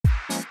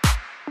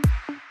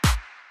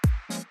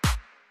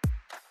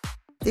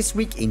This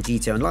week in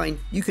GTA Online,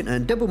 you can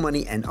earn double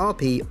money and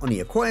RP on the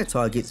Acquire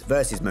Targets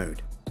versus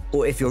mode.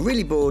 Or if you're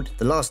really bored,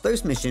 the Last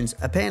Dose missions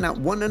are paying out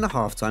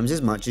 1.5 times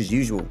as much as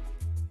usual.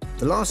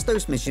 The Last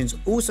Dose missions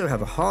also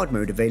have a hard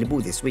mode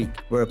available this week,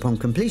 where upon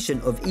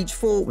completion of each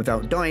 4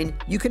 without dying,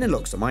 you can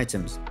unlock some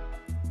items.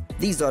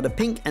 These are the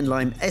pink and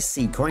lime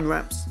SC coin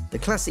wraps, the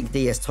classic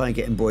DS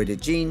Tiger embroidered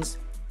jeans,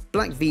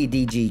 black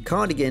VDG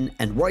cardigan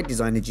and white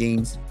designer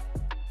jeans,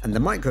 and the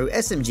micro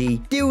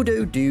SMG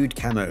Dildo Dude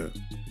camo.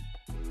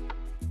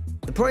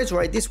 The prize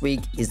ride this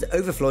week is the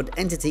Overflod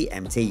Entity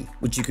MT,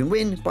 which you can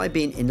win by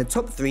being in the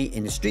top 3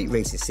 in the Street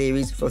Races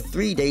series for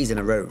 3 days in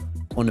a row.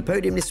 On the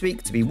podium this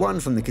week to be won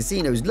from the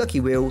casino's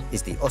lucky wheel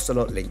is the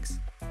Ocelot Lynx.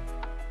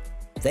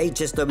 The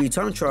HSW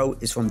time trial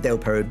is from Del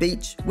Perro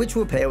Beach, which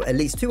will pay out at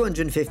least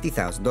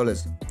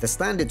 $250,000. The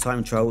standard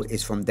time trial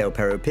is from Del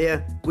Perro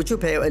Pier, which will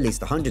pay out at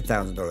least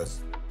 $100,000.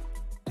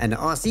 And the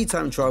RC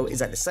time trial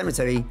is at the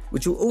cemetery,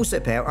 which will also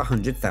pay out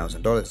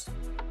 $100,000.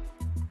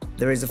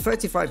 There is a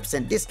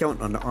 35%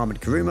 discount on the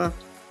Armored Kuruma.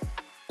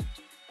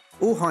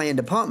 All high-end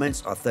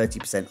apartments are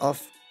 30%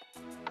 off.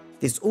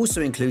 This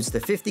also includes the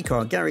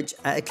 50-car garage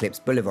at Eclipse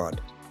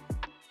Boulevard.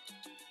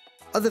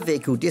 Other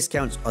vehicle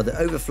discounts are the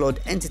Overflod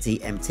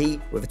Entity MT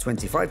with a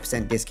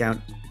 25%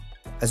 discount,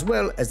 as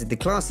well as the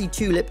Declassy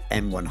Tulip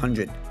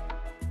M100.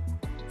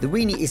 The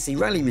Weenie Issy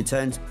Rally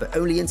returns, but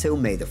only until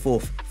May the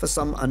 4th for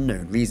some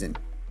unknown reason.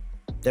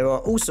 There are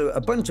also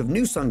a bunch of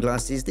new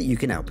sunglasses that you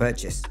can now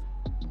purchase.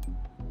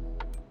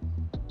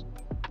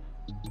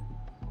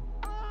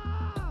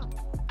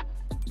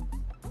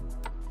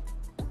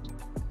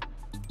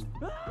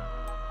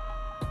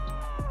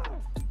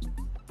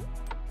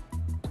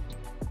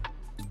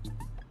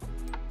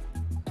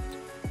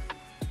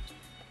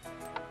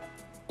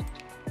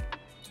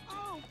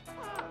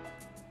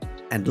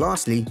 And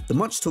lastly, the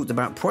much talked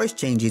about price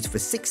changes for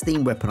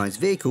 16 weaponized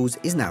vehicles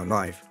is now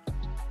live.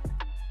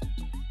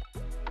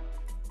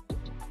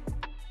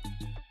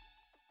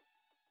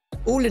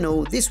 All in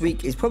all, this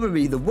week is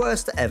probably the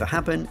worst to ever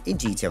happen in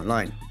GTA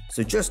Online.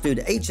 So just do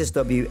the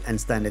HSW and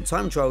standard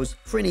time trials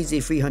for an easy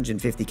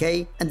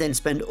 350k and then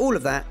spend all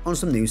of that on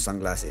some new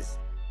sunglasses.